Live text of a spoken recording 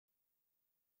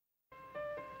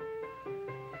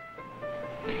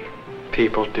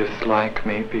people dislike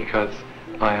me because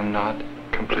I am not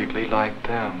completely like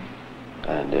them.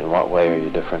 And in what way are you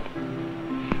different?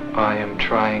 I am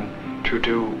trying to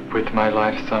do with my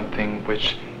life something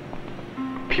which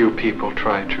few people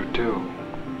try to do.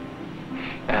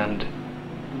 And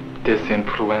this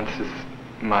influences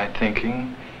my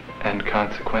thinking and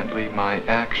consequently my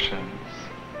actions.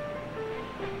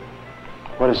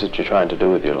 What is it you're trying to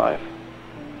do with your life?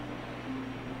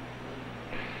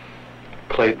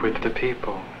 Play with the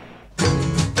people.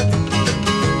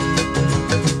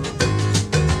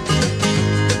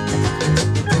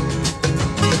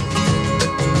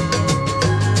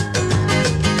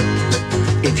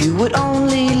 If you would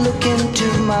only look into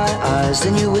my eyes,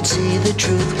 then you would see the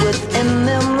truth within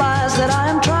them lies, that I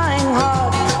am trying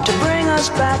hard to bring us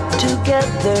back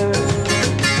together.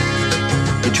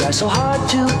 You try so hard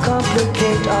to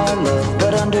complicate our love,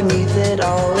 but underneath it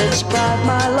all it's pride,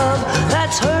 my love,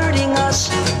 that's hurting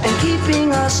us and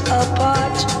keeping us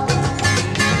apart.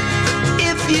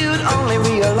 If you'd only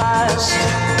realize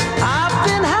I've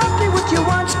been happy with you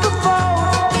once before,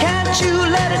 can't you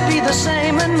let it be the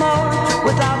same and more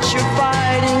without you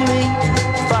fighting me,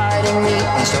 fighting me?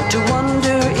 I start to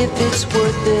wonder if it's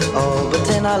worth it all, but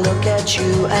then I look at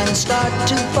you and start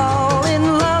to fall in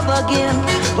love again,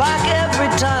 like every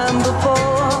time before.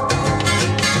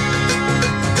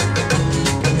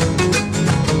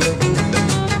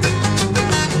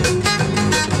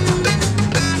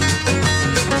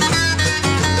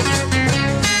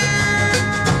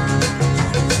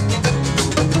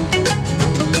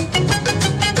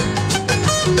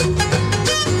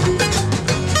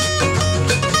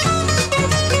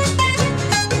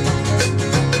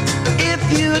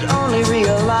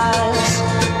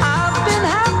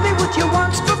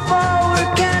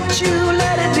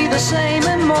 Same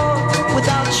and more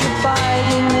without you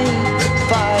fighting me,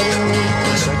 fighting me.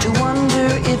 I start to wonder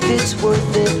if it's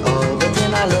worth it all, but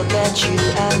then I look at you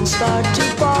and start to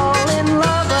fall in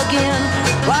love again,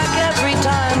 like every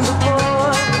time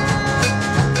before.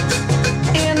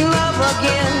 In love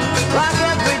again, like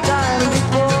every time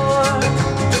before.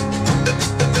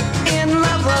 In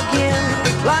love again,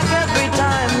 like every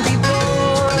time before.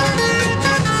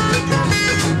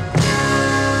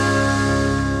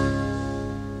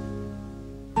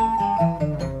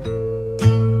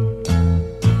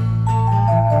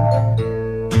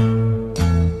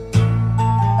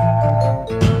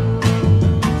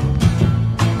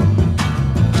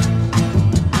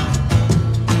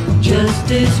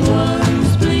 This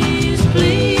once, please,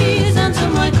 please answer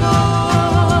my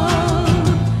call.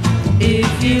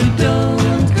 If you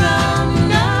don't come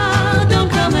now, don't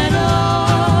come at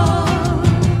all.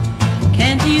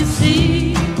 Can't you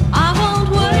see, I won't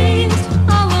wait,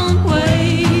 I won't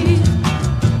wait.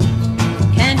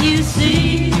 Can't you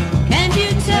see, can't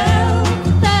you tell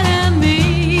that I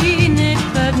mean it?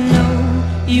 But no,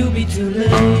 you'll be too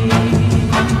late.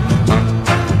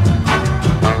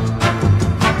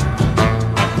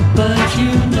 But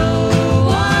you know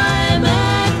I'm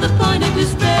at the point of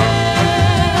despair.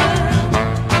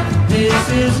 This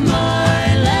is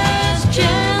my last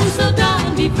chance, so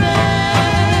don't be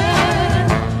fair.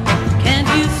 Can't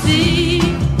you see,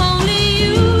 only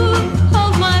you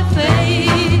hold my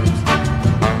fate.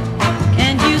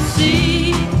 Can't you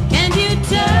see, can't you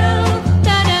tell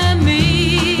that I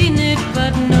mean it?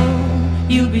 But no,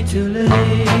 you'll be too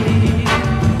late.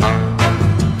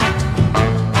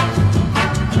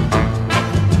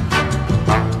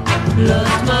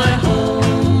 Lost my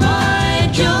home, my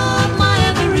job, my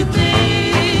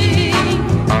everything.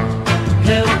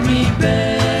 Help me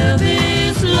bear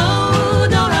this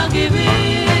load or I'll give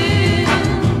in.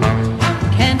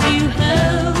 Can't you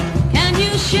help, can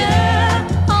you share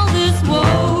all this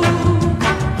woe?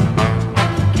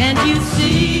 Can't you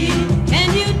see,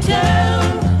 can you tell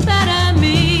that I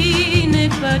mean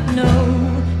it? But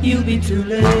no, you'll be too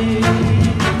late.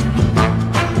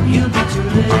 You'll be too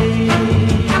late.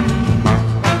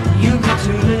 You'll be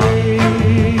too late.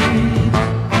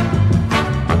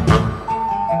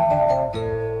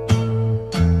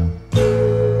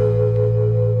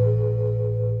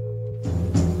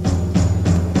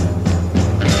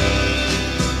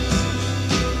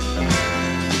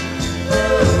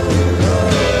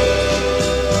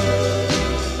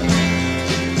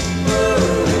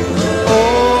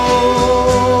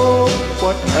 Oh,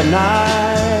 what a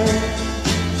night.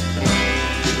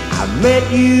 I met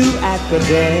you at the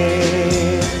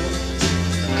dance.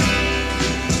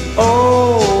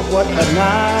 Oh, what a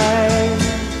night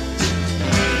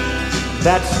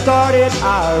that started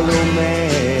our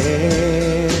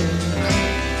romance.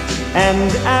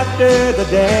 And after the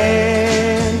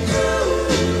dance,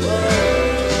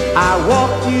 I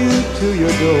walked you to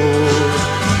your door.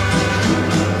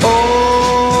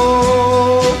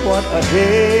 Oh, what a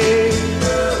day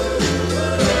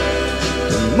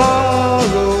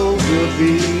tomorrow will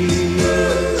be.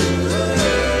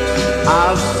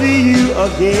 I'll see you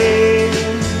again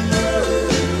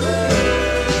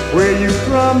where you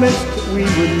promised we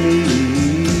would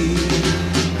meet.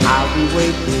 I'll be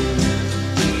waiting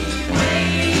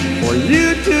for you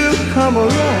to come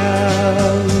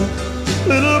around.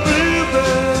 Little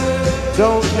bluebird,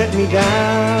 don't let me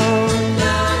down.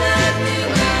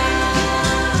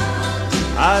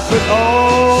 I put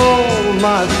all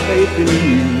my faith in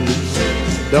you.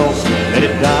 Don't let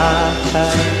it die.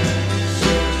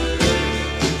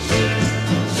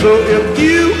 So if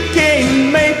you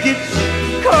can't make it,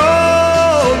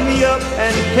 call me up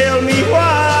and tell me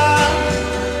why.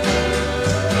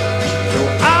 So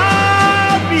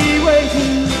I'll be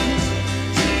waiting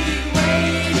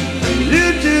for you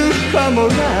to come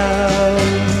around.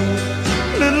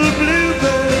 Little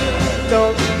bluebird,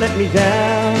 don't let me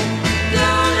down.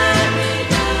 Don't let me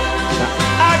down.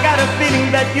 Now, I got a feeling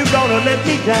that you're gonna let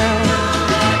me down.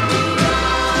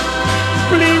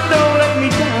 Please don't let me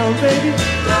down, baby.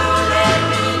 Don't let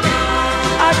me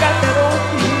down. I got that old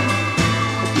feeling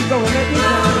that you're gonna let me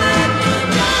down.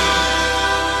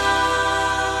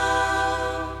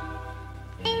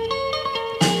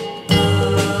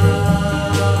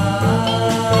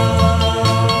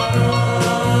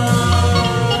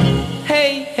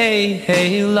 Hey, hey,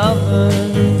 hey, lover,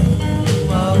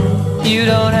 you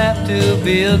don't have to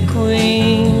be a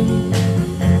queen.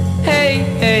 Hey,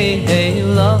 hey, hey,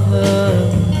 lover,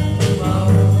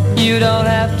 you don't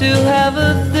have to have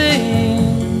a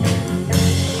thing.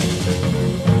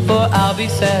 For I'll be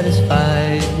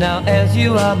satisfied now as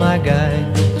you are my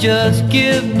guide. Just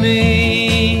give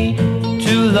me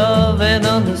true love and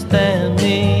understand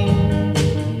me.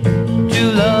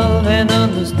 True love and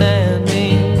understand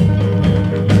me.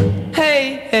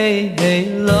 Hey, hey, hey,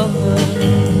 lover,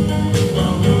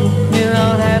 you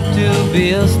don't have to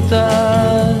be a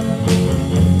star.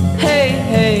 Hey,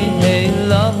 hey, hey,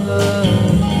 lover,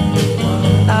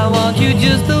 I want you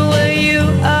just the way you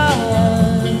are.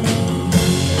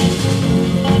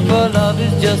 For love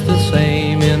is just the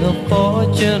same in a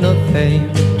fortune of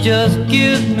fame. Just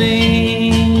give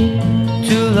me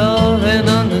true love and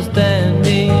understand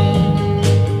me.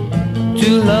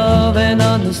 True love and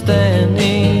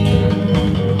understanding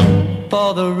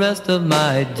for the rest of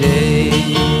my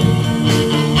days.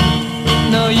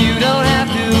 No, you don't have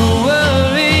to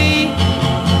worry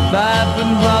by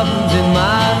putting problems in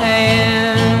my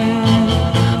hand.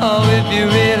 Oh, if you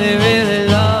really, really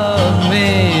love me,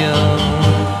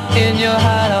 in your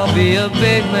heart I'll be a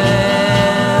big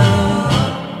man.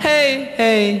 Hey,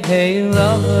 hey, hey,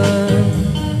 lover,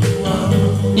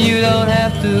 you don't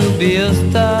have to be a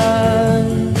star.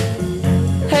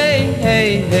 Hey,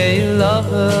 hey, hey,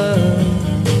 lover,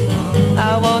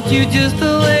 I want you just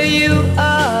the way you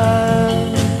are.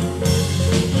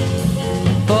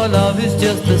 For love is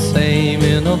just the same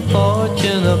in a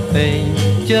fortune of fame.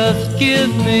 Just give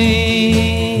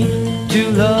me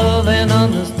true love and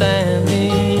understanding.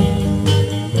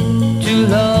 True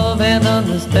love and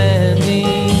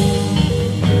understanding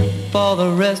for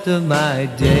the rest of my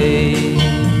days.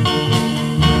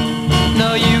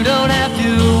 No, you don't have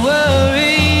to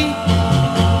worry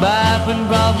by putting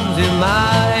problems in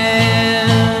my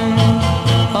hand.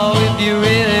 Oh, if you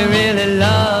really, really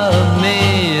love me,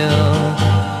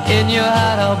 in your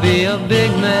heart I'll be a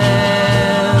big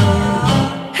man.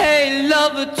 Hey,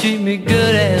 lover, treat me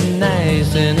good and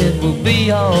nice, and it will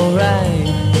be alright.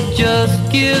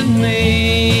 Just give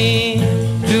me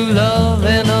true love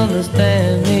and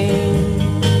understanding.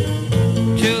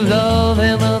 True love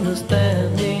and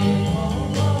understanding.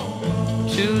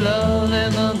 True love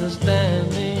and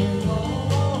understanding.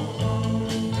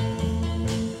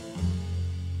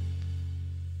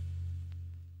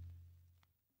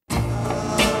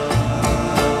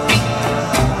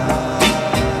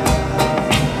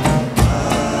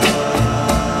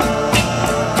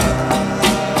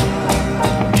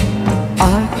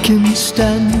 I can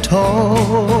stand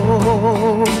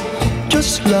tall,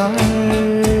 just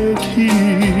like he,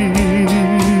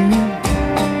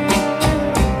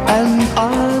 and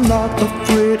I'm not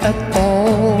afraid at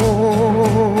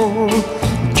all,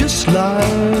 just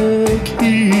like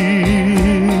he.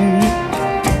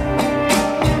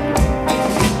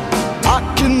 I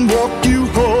can walk you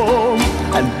home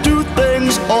and do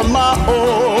things on my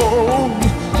own.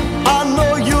 I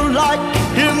know you like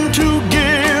him to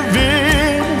give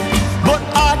in, but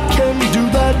I can do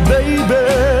that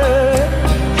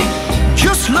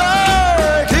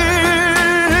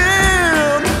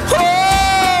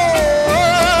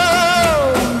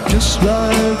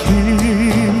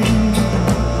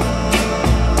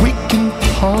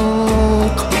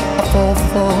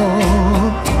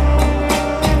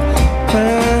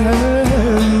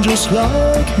just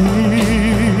like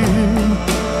him.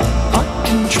 I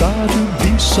can try to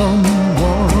be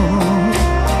someone,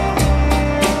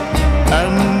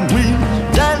 and we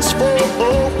dance for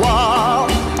a while,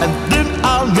 and then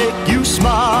I'll make you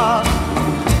smile.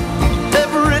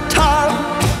 Every time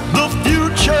the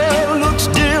future looks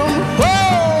dim,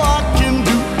 oh, I can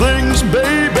do things,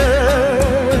 baby,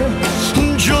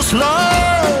 just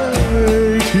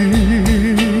like him.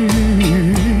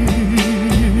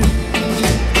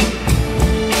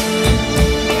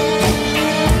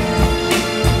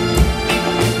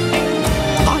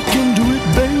 I can do it,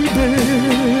 baby.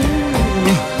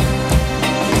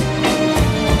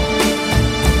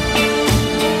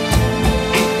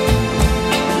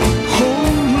 Oh,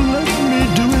 let me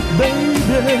do it,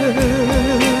 baby.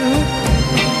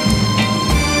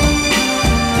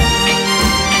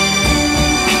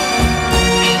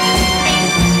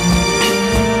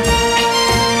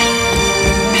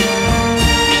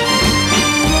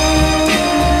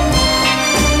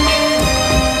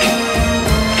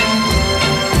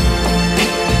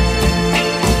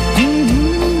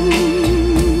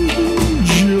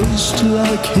 Just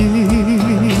like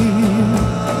him,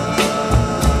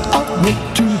 I want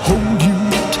to hold you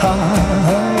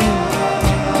tight.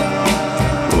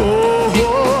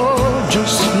 Oh,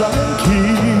 just like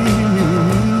him,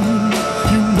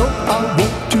 you know I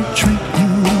want to treat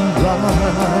you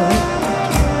right.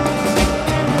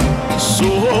 So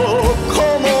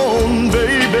come on,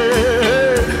 baby,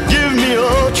 give me a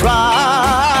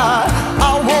try.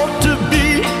 I want to be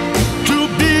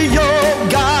your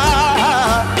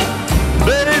guy,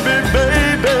 baby,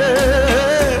 baby,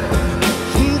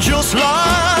 just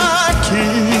like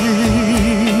him.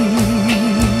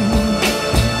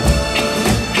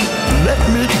 Let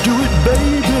me do it,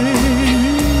 baby,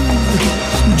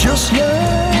 just like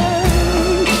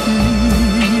him.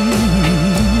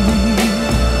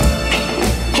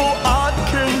 Oh, I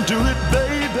can do it,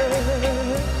 baby,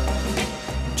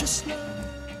 just like.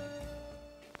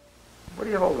 What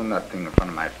are you holding that thing in front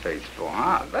of my face for,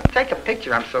 huh? Let's take a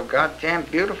picture. I'm so goddamn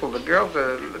beautiful. The girls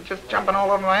are just jumping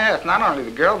all over my ass. Not only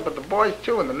the girls, but the boys,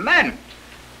 too, and the men.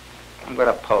 I'm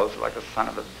gonna pose like a son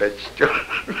of a bitch, too.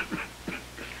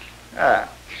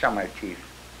 Show my teeth.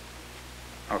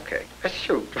 Okay,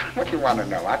 shoot. What do you want to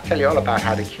know? I'll tell you all about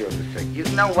how to cure the sick. You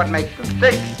know what makes them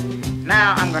sick.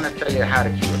 Now I'm gonna tell you how to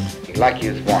cure them. Like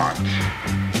you want.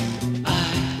 I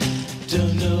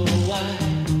don't know why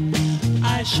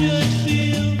I should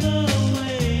feel the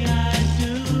way I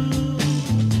do.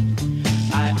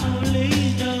 I only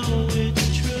know it's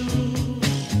true.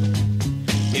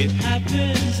 It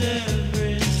happens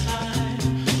every time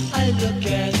I look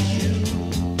at you.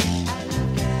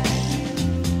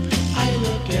 I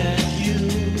look at you.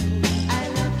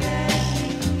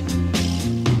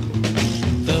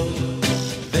 Though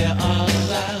there are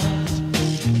clouds,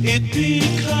 it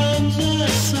becomes a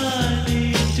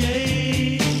sunny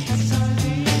day.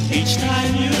 Each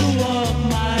time you walk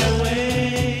my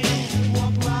way,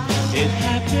 it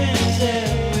happens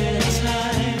every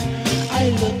time I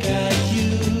look at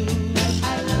you.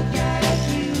 I look at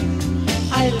you.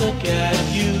 I look at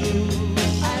you.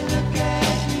 I look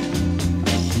at you.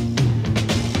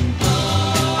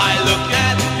 I look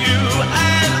at you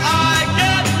and I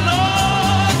get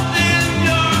lost in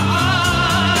your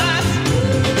eyes.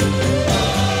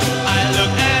 I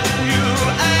look at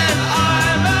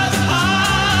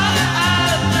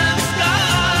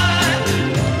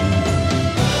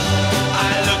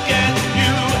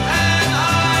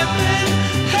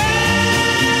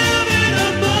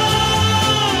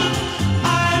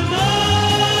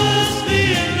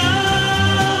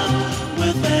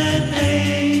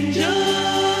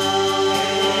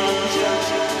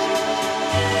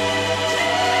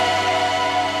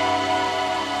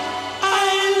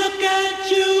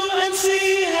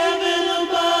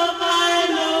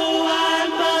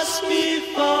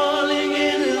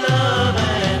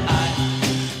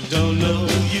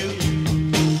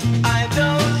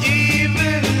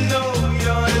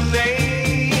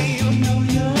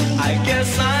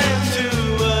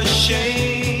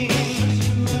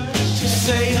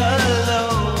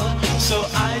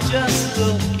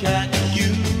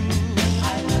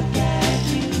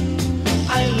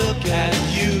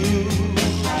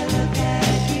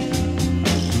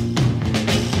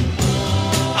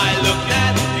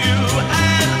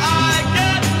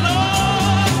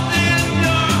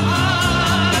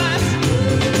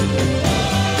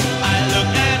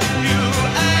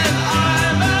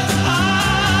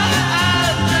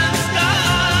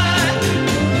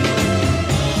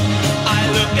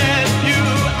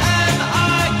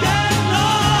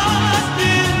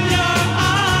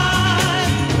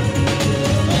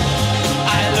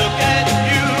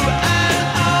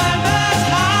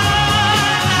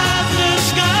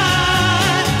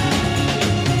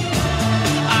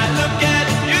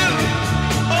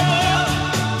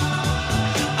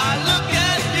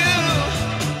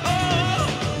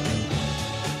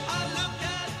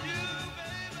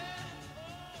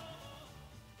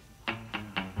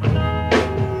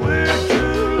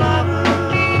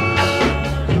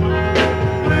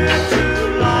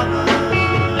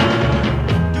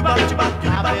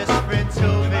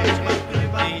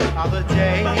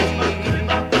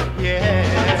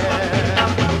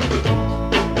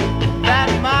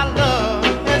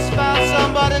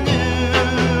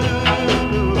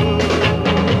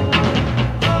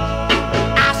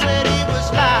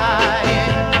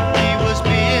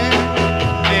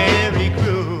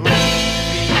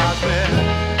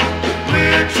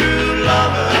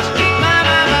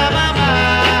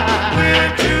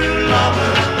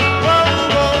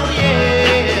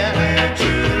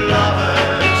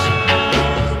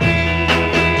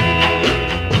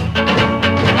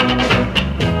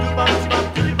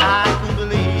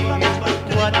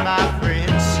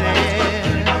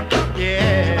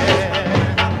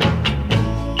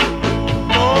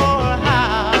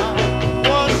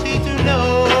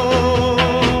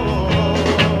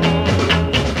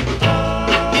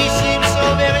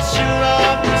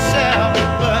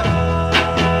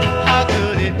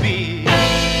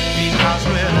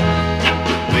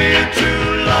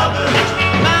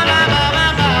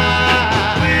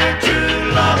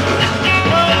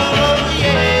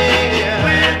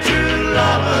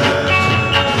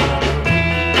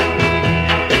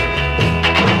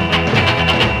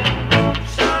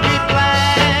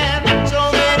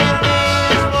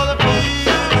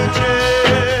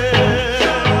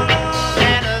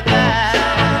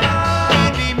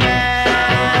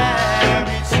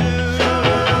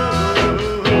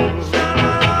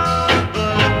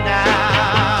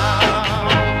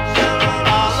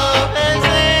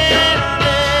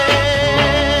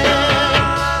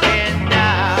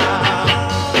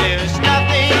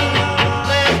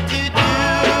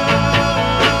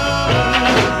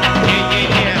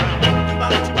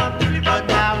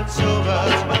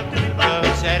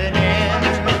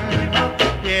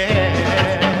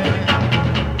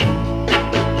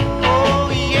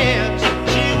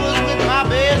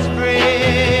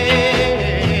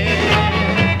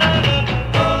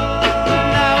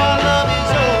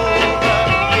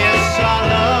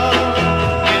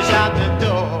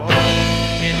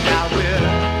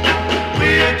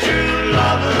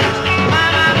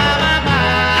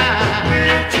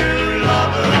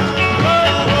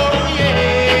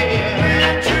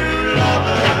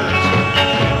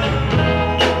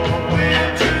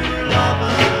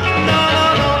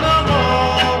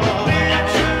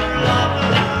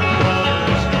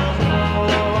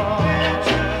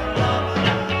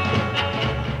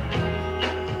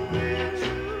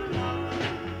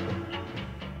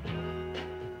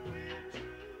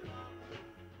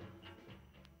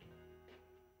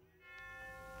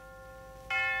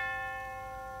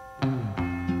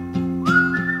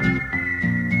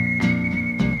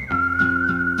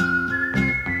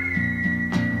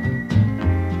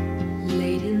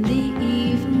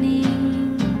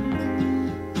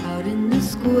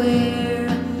square,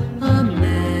 a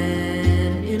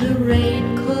man in a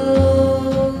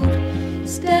raincoat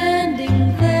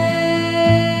standing there.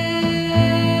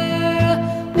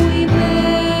 We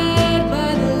met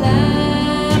by the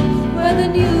lamp where the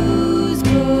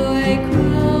newsboy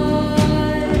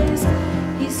cries.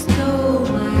 He stole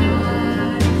my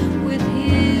heart with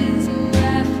his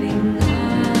laughing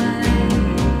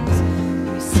eyes.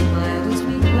 We smiled as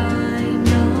we climbed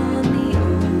on the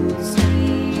old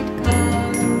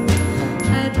streetcar.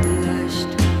 I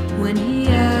blushed when he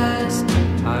asked,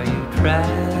 Are you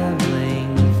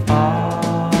traveling far?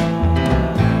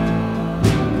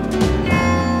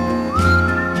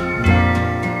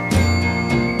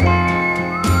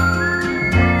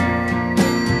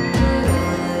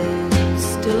 I'm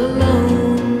still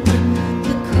alone.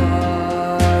 The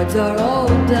cards are all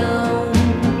down.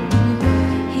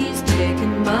 He's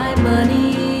taken my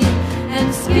money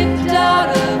and skipped out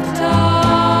of town.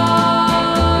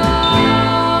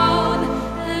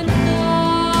 And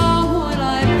now when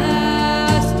I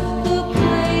pass the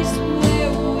place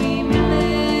where we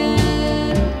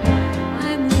met,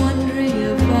 I'm wondering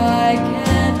if I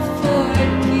can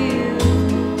forgive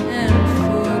and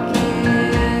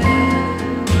forget.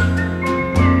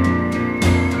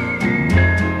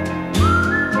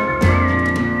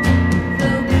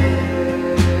 Though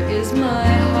bare is my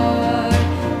heart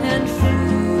and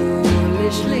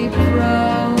foolishly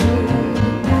proud,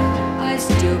 I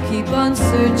still keep on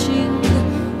searching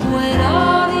when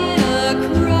out in a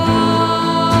crowd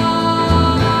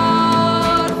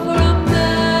for a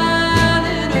man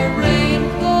in a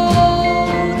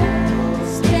raincoat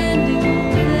standing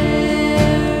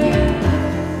there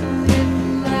with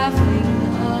laughing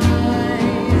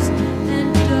eyes and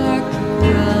dark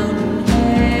brown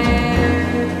hair.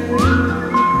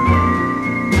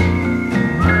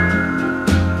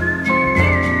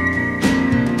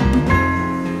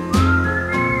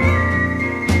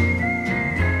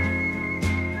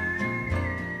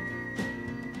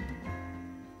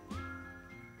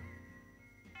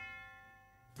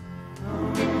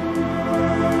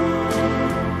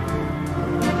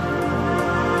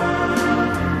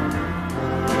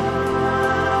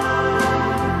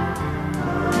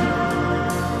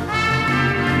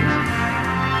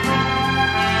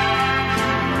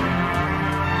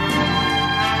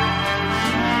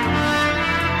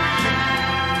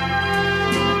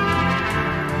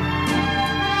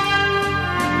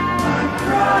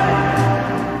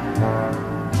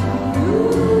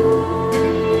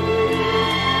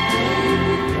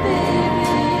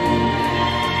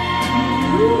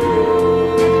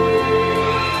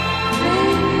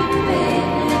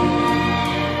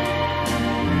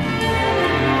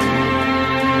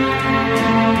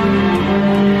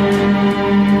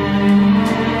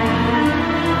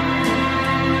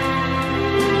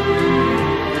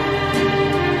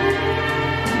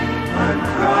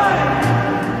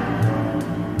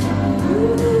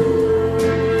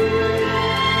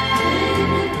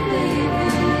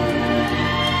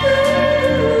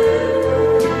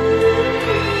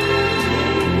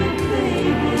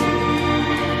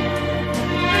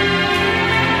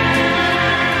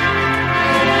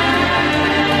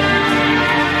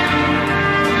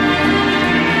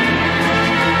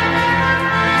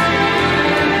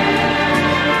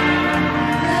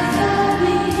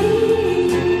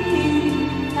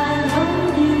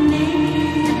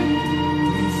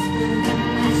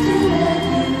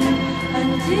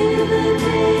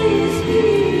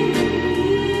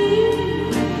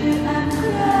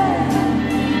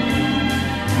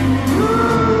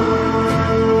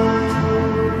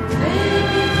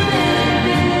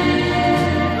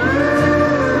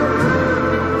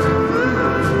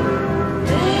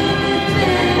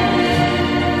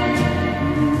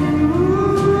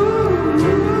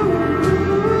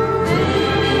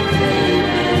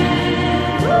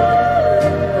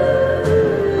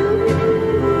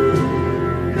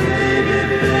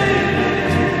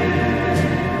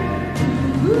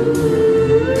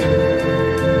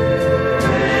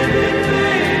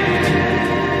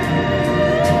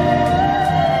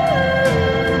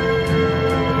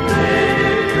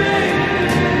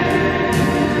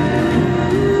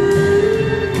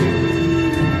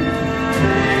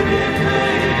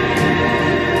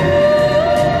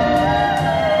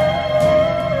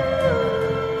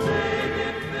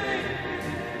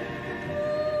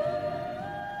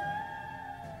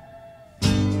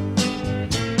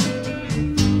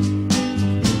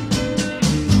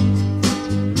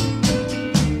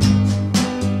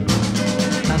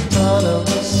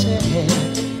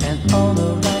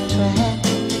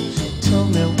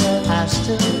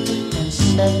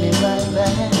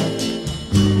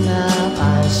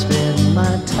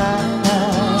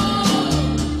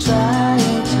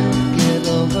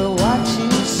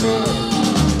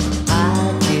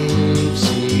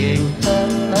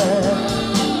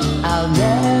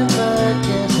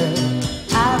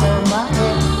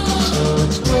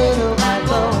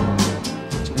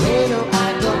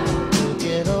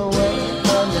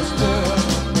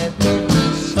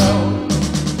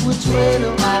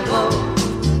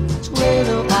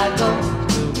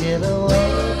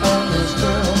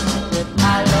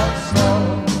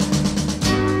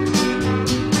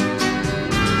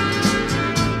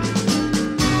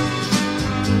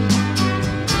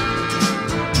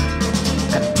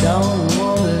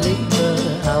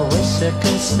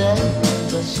 say,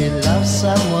 but she loves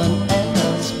someone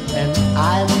else, and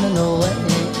I'm in a way.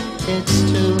 It's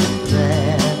too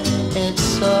bad, it's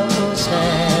so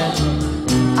sad.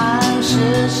 I'm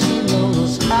sure she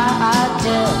knows how I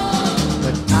care,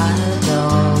 but I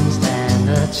don't stand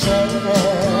a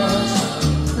chance.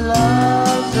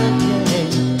 Love's a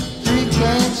game we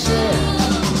can't share,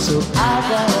 so I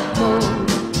gotta go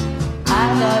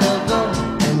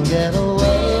and get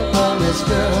away from this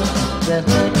girl that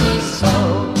hurt me so.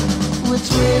 Which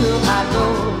way do I go?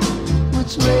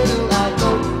 Which way do I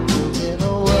go? Get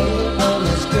away from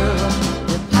this girl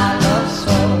that I love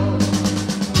so.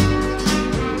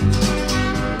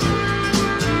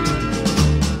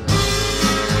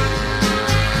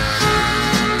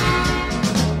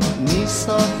 Me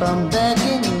so from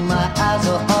begging, my eyes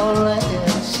are all red.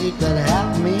 She could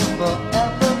have me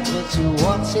forever, but she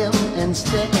wants him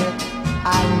instead.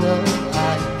 I know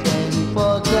I can't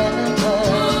forget her.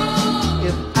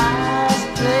 If I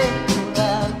stay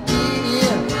around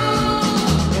here,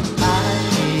 if I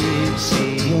keep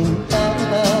seeing her,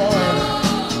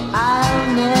 I'll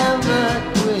never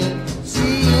quit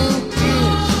seeing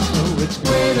tears. So which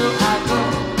way do I go?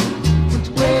 Which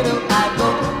way do I go?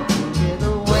 Get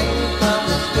away from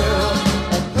this girl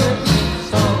that hurt me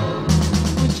so.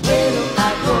 Which way do I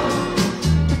go?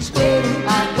 Which way do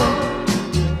I go?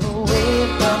 Get away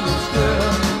from this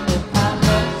girl that I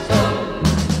love so.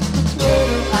 Which way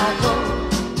do I go?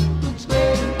 Which way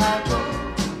do I go?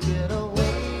 Get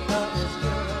away from this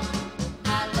girl that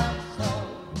I love so.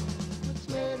 Which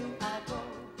way do I go?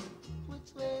 Which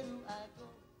way do I go?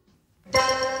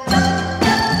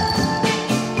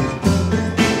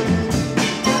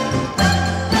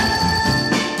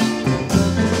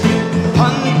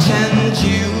 Punch and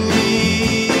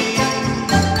Judy,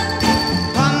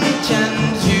 Punch and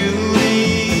Judy.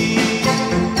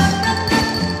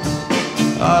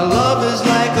 Our love is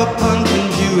like a Punch and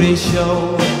Judy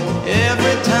show.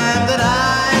 Every time that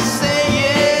I say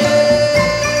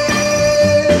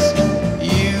yes,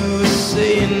 you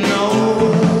say no.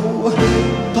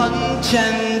 Punch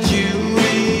and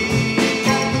Judy,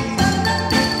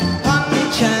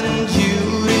 Punch and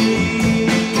Judy.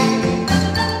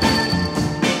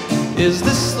 Is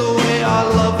this the way our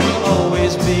love will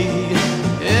always be?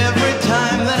 Every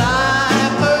time that I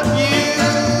hurt you,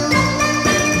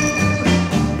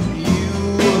 you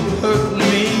hurt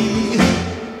me.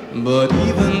 But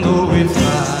even though we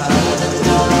fight,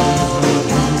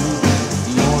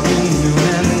 morning, noon,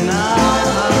 and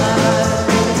night,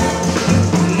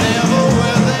 never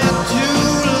were there two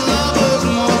lovers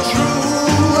more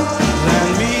true than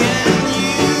me and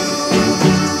you.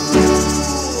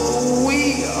 We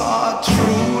are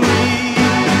truly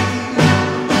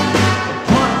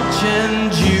Punch and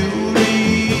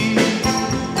Judy,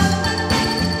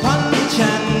 Punch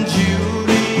and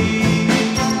Judy.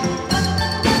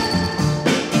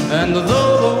 And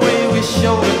though the way we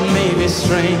show it may be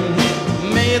strange,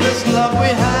 may this love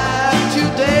we have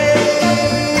today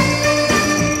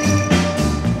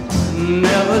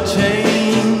never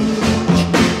change.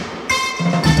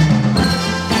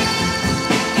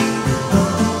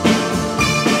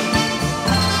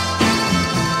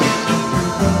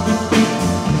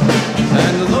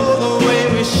 And though the way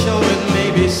we show it may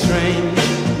be strange,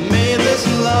 may this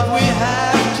love we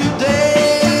have today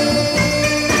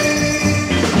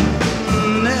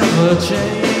never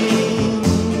change.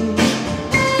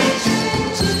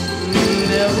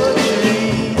 Never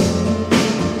change.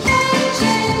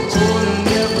 Oh,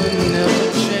 never, never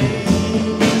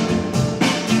change.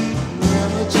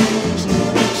 Never change,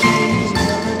 never change,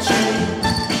 never change.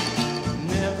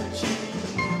 Never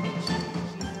change, never change,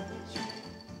 never change.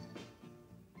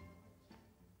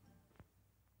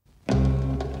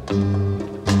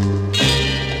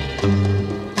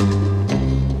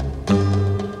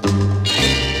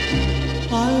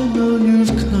 I know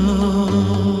you've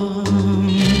come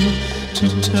to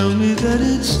tell me that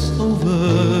it's over.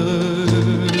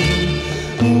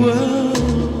 Well,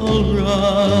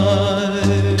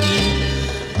 alright,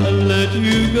 I'll let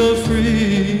you go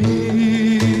free.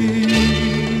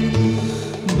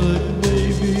 But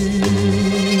baby,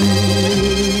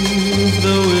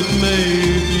 though it may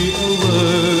be over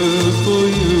for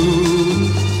you,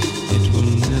 it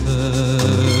will never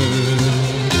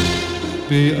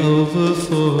be over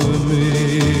for me.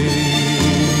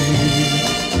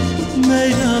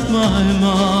 Made up my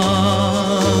mind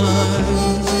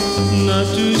not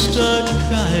to start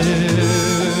crying,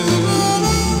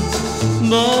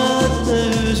 but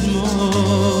there's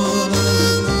more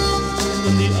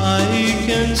than the eye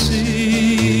can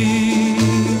see.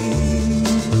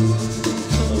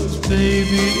 'Cause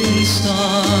baby,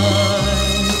 inside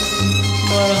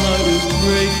my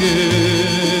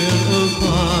breaking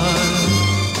apart,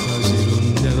 'cause it'll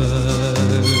never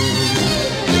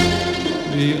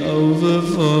be over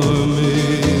for me.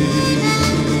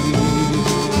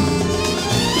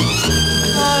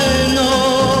 I know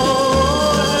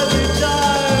every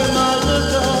time I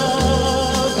look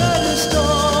up at the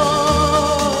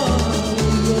stars,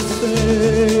 your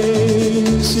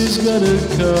face is gonna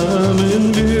come in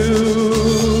view.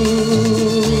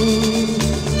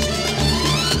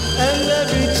 And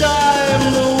every time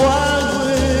the wild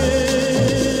wind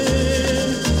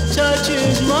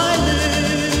touches my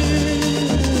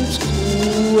lips,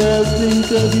 oh, I think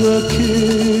of your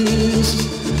kiss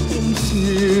and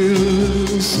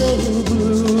feel so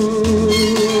blue.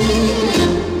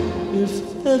 If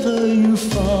ever you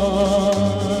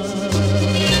find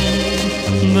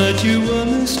that you were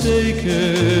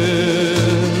mistaken,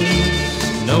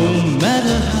 no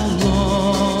matter how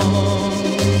long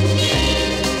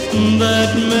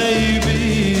that may be,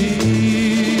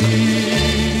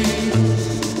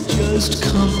 just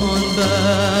come on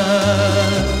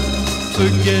back,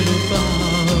 forget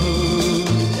about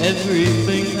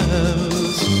everything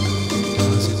else,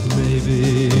 'cause it may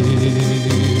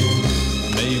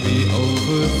be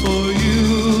over for you,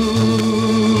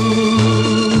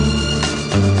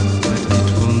 but it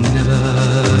will never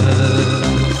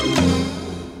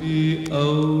be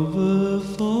over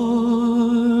for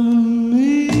me.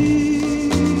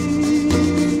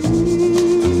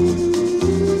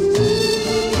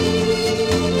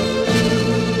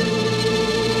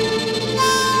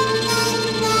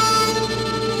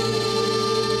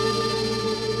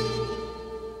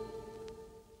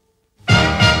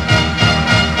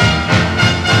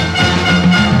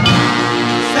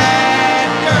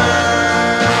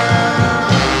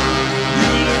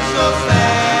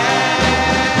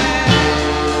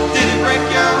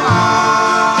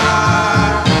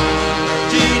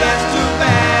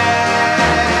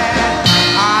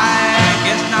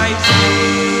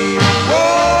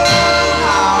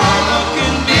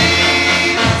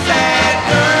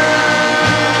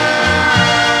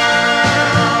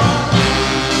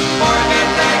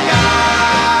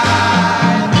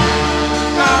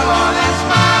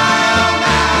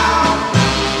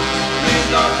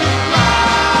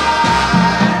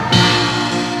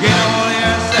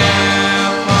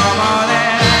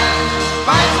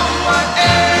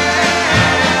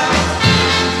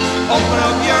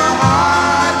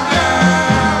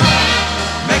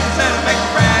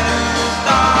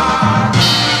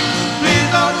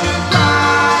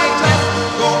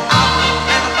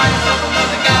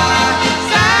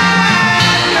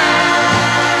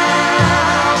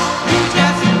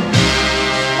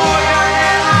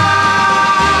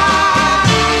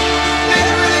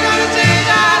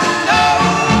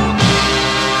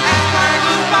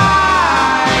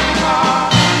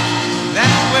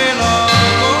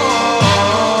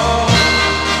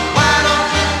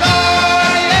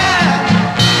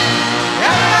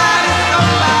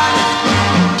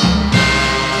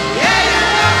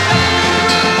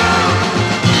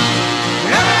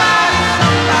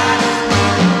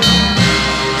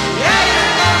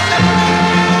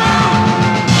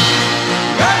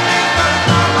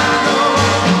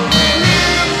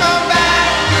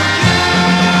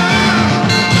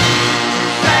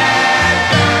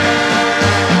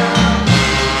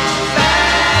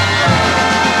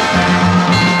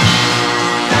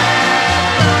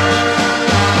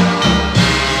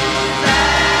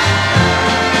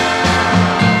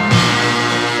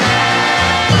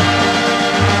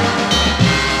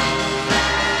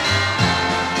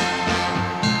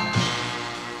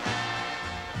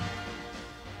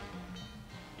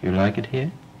 You like it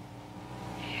here?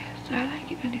 Yes, I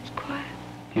like it when it's quiet.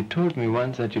 You told me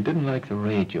once that you didn't like the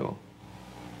radio.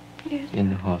 Yes. In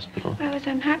the hospital. I was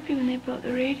unhappy when they brought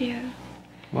the radio.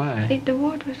 Why? I think the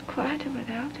ward was quieter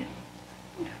without it.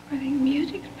 I think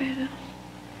music's better.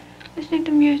 Listening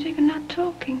to music and not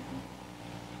talking.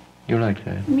 You like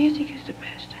that? Music is the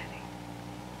best, I think.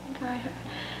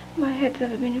 My head's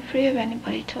never been free of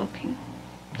anybody talking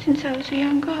since I was a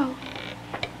young girl.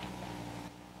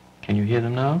 Can you hear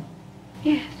them now?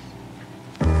 Yes.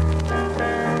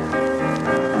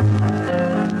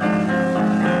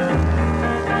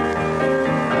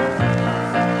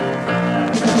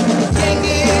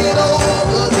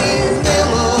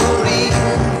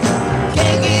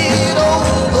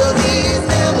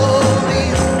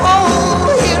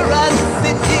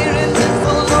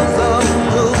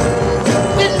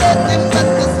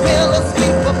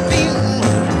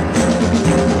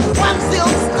 One still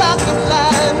stuck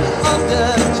alive under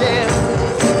a chair.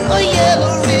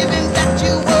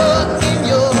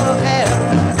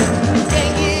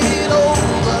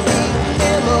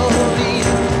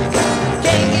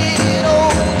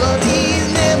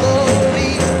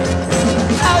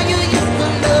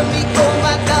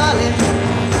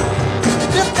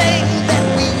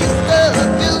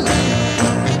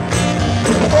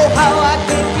 how I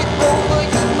can't get over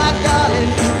you, my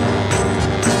darling.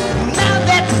 Now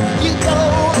that you go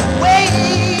away.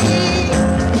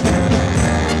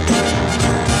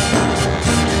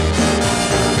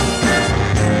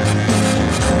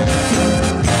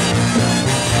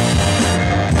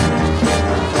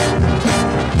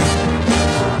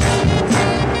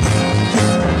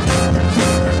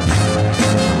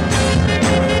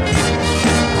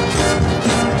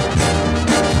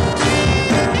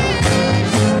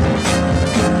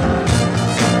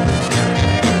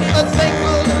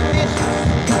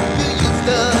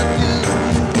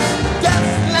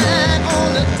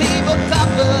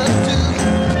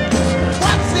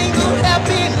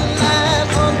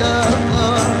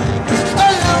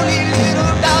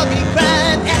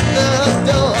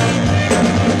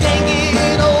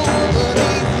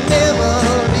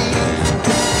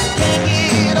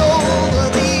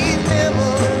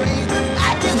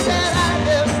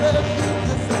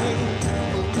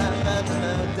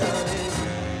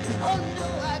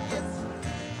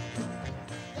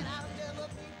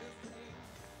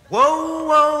 Whoa,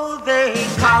 whoa, they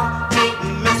call me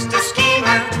Mr.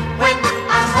 Schemer when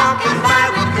I'm walking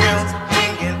by with girls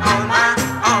hanging on my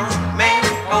arm. Man,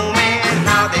 oh man,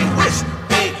 how they wish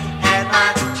they had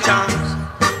my charms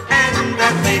and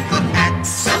that they could act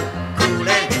so cool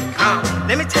and calm.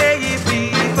 Let me tell you,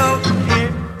 people,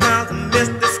 here comes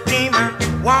Mr. Schemer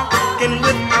walking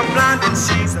with my blonde and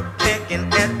she's a pecking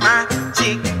at my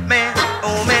cheek. Man,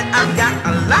 oh man, I've got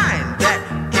a line that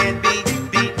can't be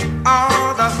beat.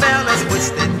 All the fellas wish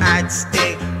that I'd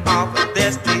stay off of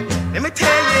their street. Let me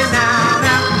tell you now.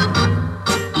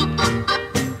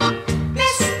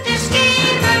 Mr.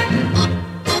 Schemer,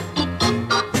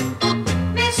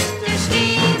 Mr.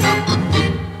 Schemer.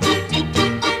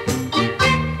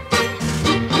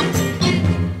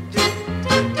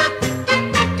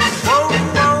 Whoa,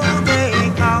 whoa,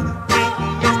 they call me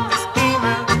Mr.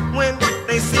 Schemer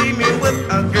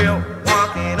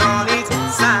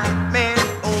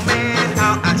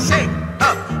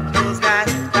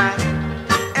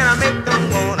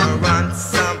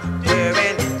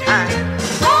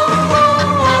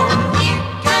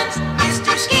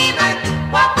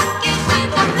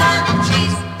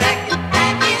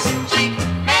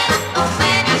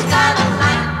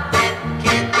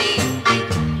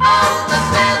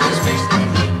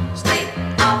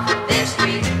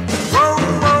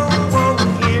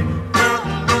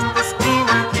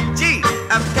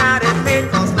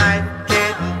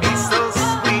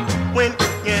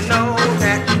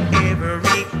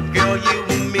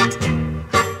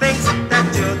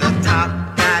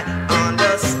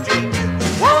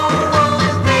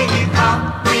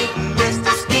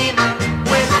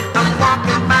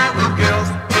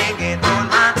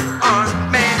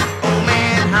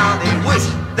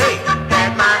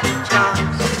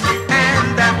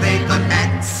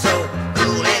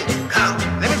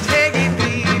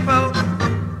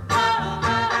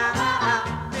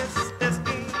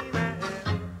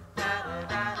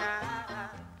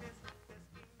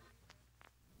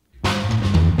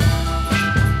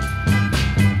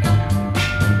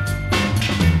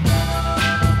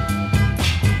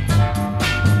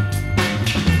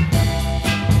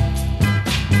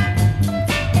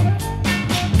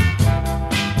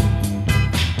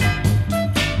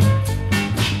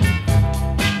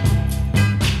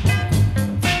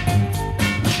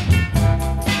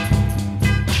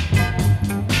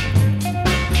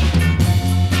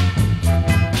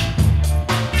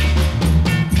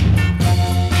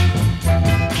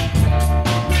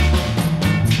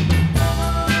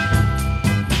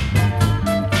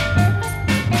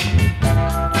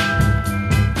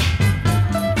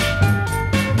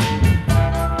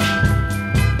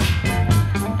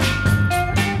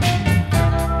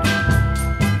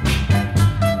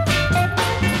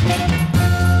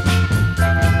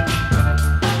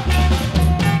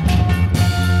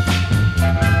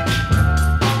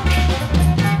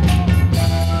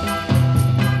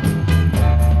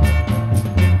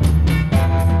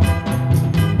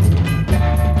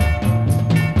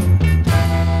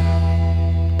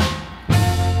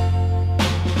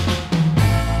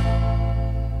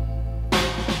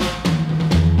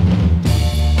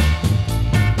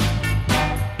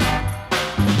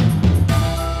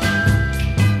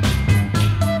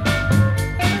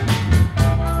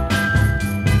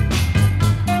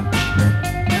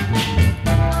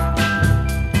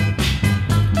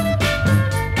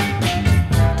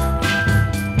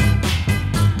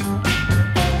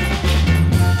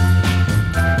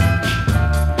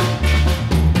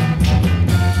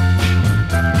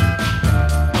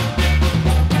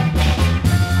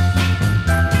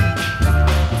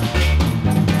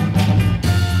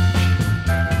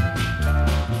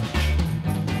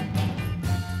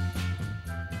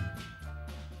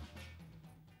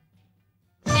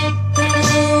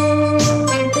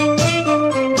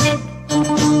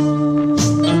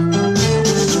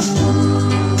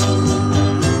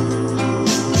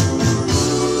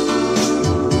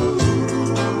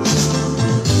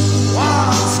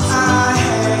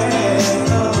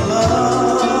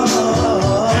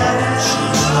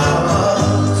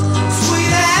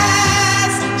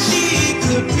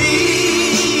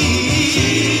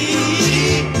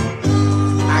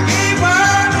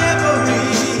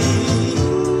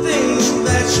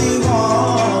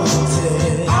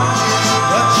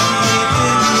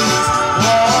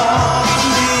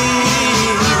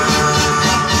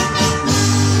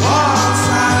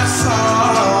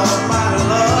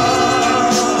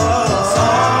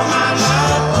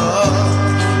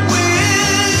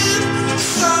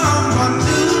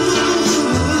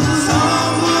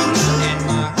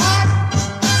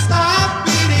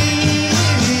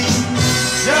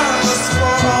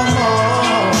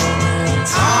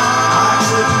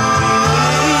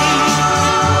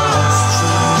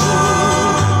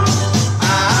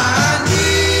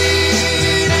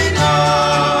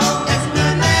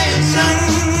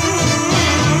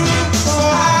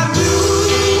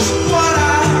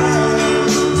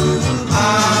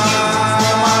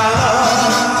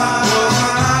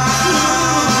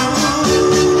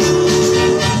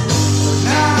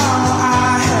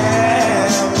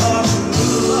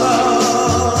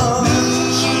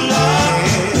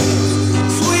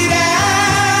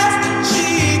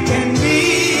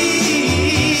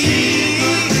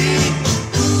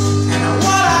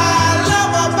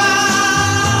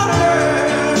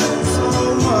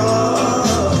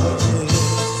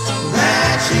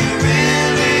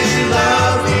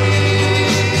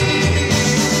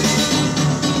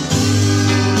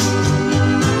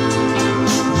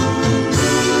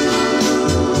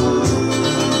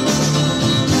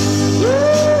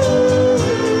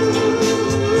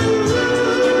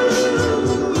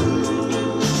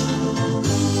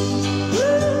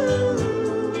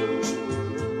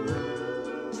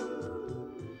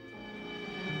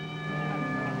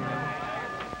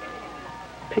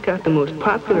Pick out the most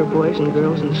popular boys and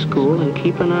girls in school and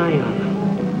keep an eye on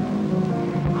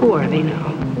them. Who are they now?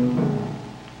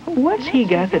 What's he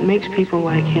got that makes people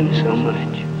like him so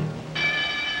much?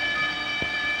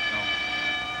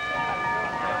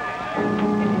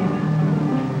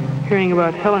 Hearing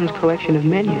about Helen's collection of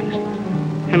menus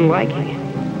and liking it.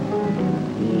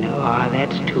 No,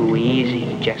 that's too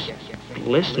easy, just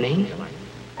listening.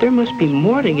 There must be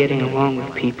more to getting along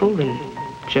with people than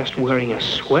just wearing a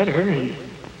sweater and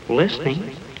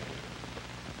listening.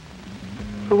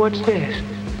 But what's this?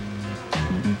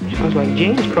 Sounds like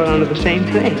Jane's caught on to the same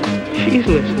thing. She's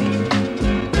listening.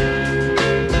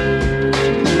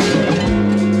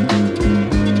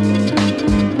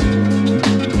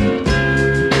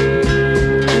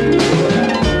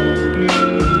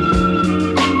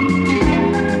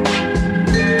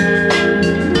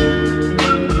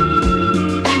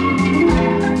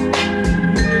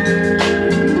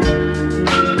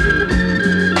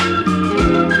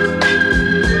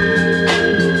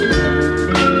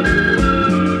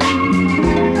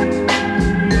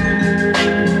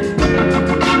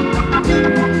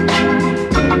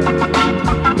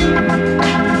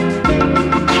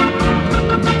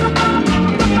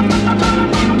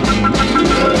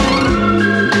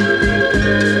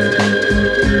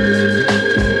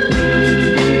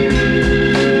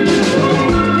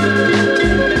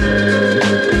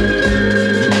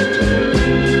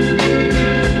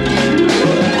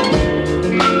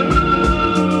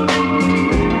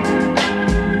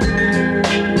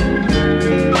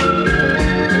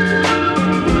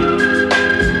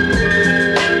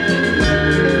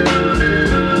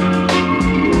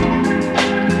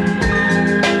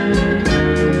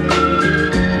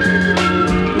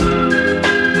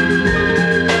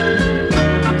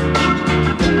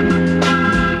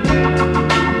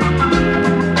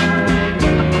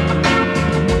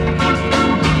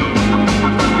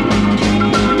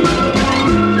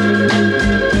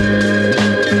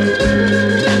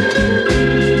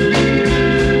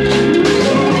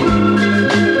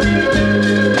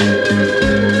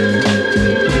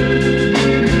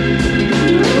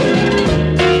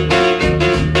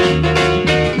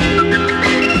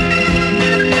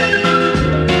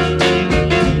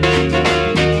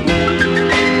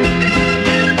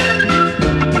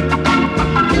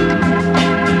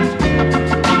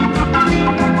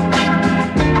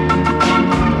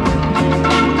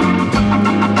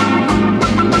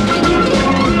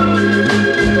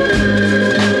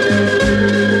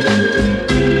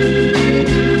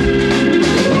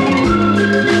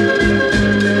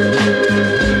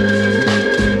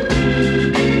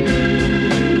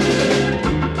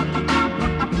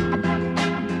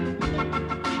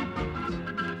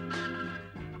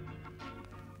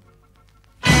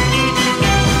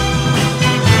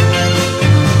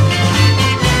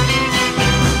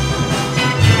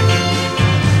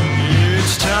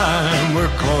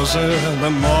 The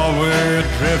more we're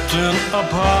drifting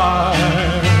apart.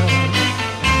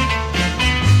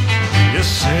 You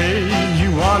say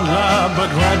you want love, but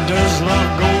where does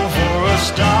love go for a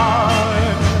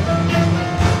start?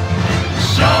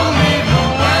 Show me the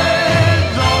way,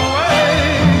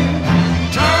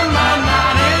 turn my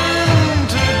night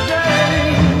into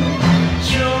day.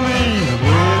 Show me the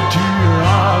way to your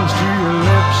arms, to your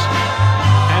lips,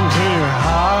 and to your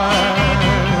heart.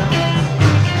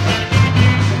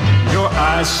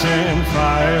 I send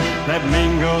fire that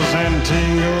mingles and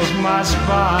tingles my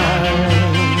spine,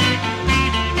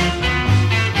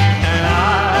 and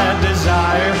I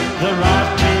desire the right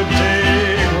to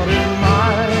take what is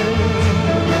mine.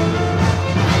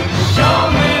 Show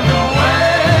me the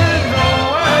way,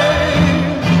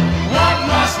 what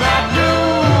must I do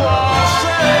or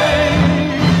say?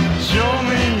 Show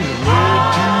me the way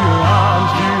to your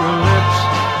arms, to your lips,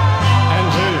 and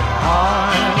to your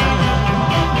heart.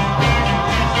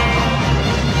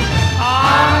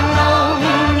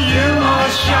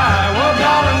 Well,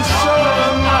 darling, so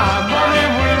am I, but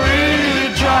if we really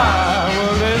try,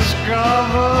 will this go?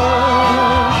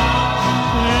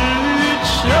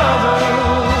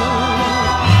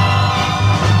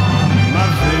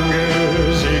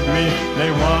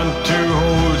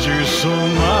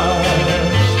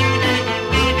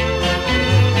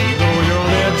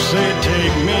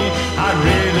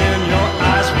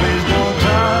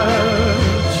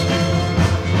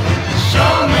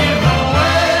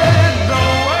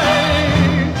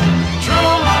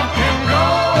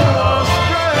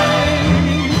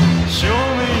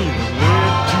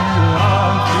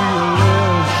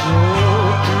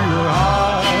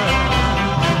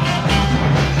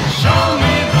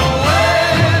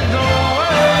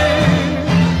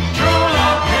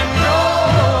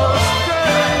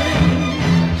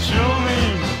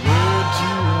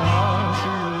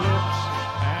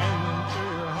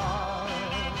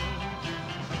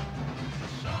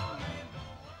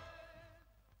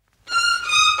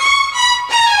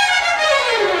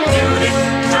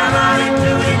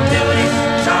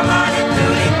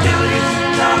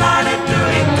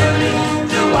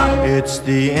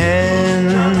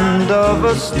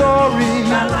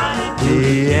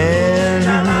 the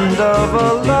end of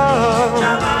a love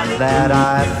that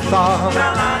I thought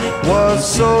was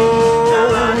so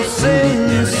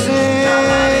sincere.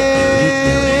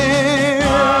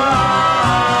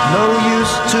 No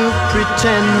use to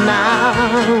pretend now,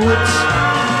 it's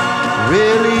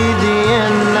really the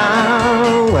end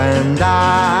now, and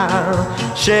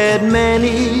I'll shed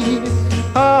many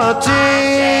a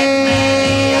tear.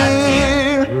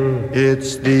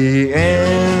 It's the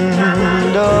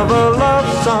end of a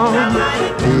love song,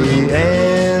 the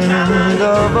end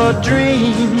of a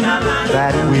dream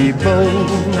that we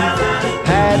both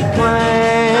had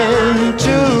planned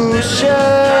to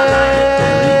share.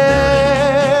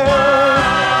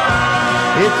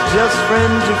 It's just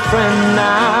friend to friend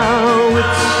now,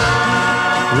 it's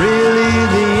really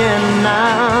the end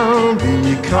now,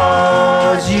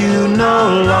 because you no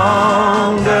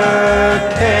longer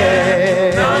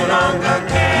care. No longer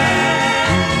care.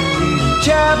 Each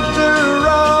chapter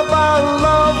of our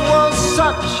love was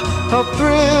such a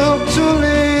thrill to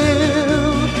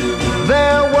live.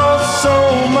 There was so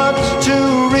much to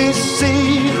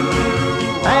receive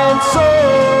and so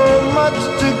much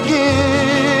to give.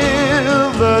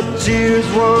 The tears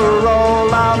were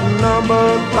all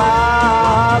outnumbered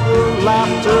by the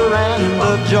laughter and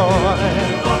the joy,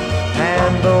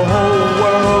 and the whole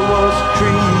world was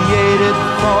created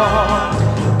for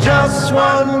just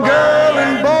one girl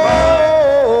and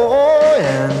boy.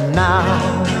 And now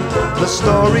the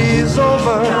story's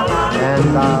over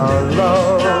and our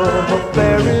love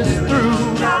affair is through,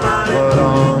 but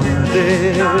on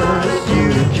this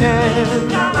you can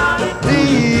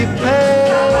depend.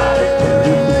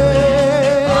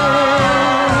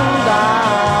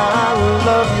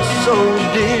 So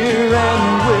dear and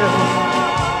will,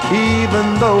 even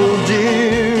though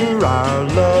dear our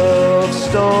love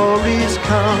stories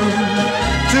come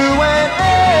to an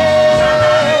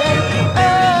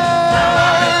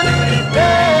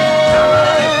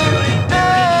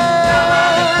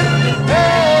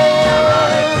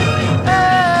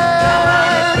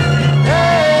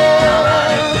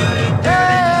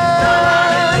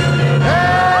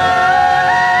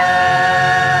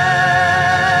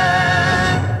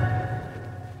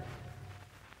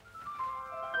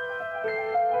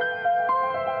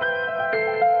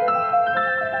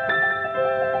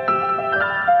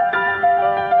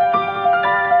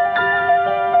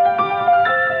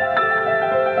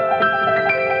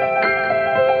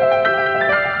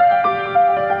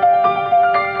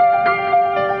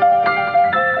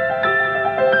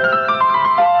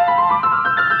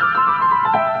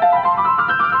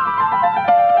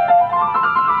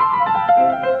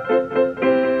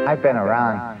I've been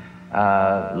around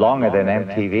longer than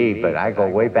MTV, but I go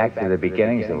way back to the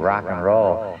beginnings of rock and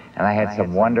roll, and I had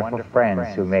some wonderful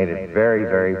friends who made it very,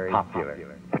 very popular.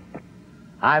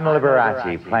 I'm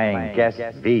Liberace playing guest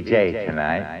VJ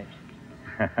tonight.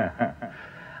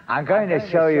 I'm going to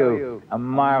show you a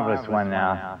marvelous one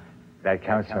now that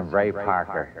comes from Ray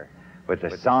Parker with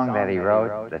the song that he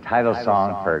wrote, the title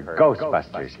song for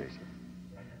Ghostbusters.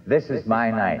 This is My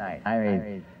Night. I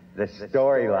mean, the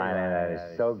storyline in that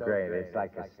is so great. It's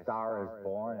like A Star Is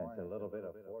Born. It's a little bit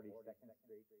of 40 seconds.